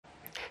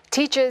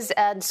Teachers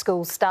and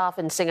school staff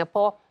in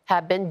Singapore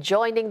have been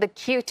joining the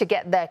queue to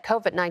get their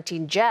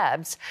COVID-19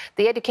 jabs.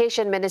 The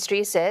Education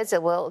Ministry says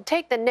it will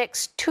take the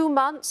next 2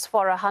 months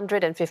for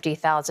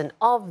 150,000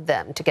 of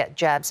them to get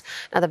jabs.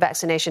 Now, the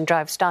vaccination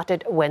drive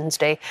started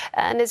Wednesday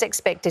and is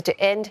expected to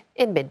end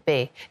in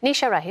mid-May.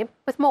 Nisha Rahim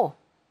with more.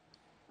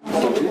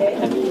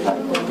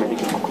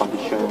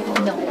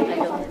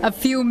 A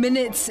few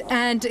minutes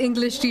and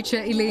English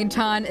teacher Elaine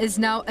Tan is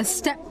now a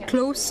step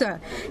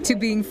closer to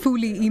being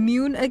fully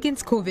immune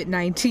against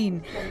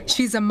COVID-19.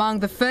 She's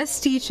among the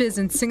first teachers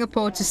in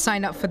Singapore to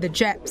sign up for the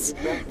jabs.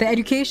 The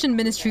Education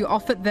Ministry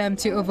offered them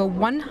to over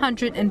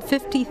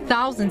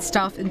 150,000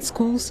 staff in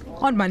schools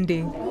on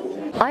Monday.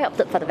 I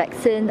opted for the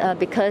vaccine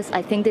because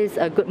I think this is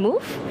a good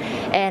move,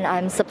 and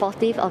I'm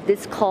supportive of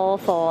this call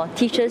for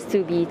teachers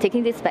to be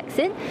taking this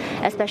vaccine,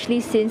 especially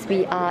since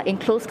we are in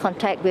close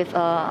contact with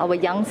our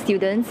young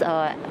students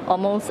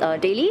almost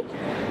daily.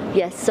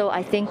 Yes, so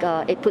I think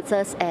it puts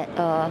us at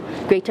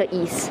greater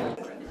ease.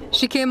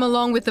 She came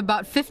along with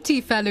about 50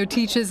 fellow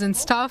teachers and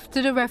staff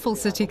to the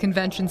Raffles City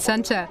Convention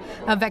Centre,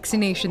 a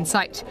vaccination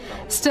site.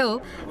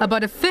 Still,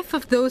 about a fifth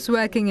of those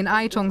working in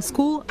Ai Tong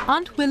School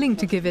aren't willing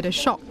to give it a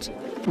shot.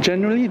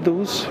 Generally,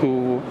 those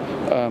who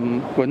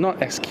were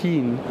not as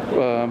keen,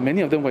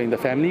 many of them were in the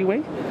family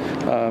way.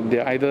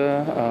 They're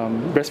either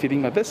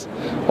breastfeeding mothers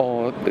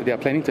or they are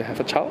planning to have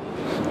a child,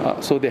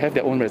 so they have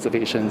their own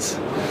reservations.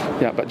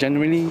 Yeah, but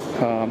generally,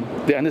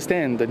 they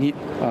understand the need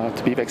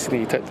to be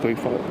vaccinated going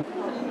forward.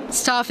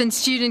 Staff in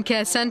student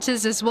care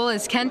centres as well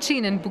as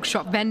canteen and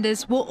bookshop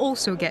vendors will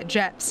also get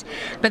jabs.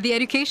 But the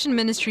Education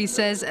Ministry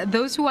says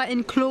those who are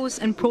in close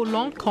and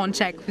prolonged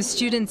contact with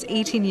students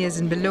 18 years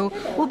and below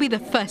will be the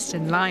first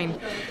in line.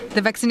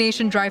 The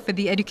vaccination drive for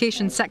the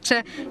education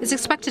sector is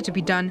expected to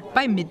be done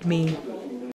by mid-May.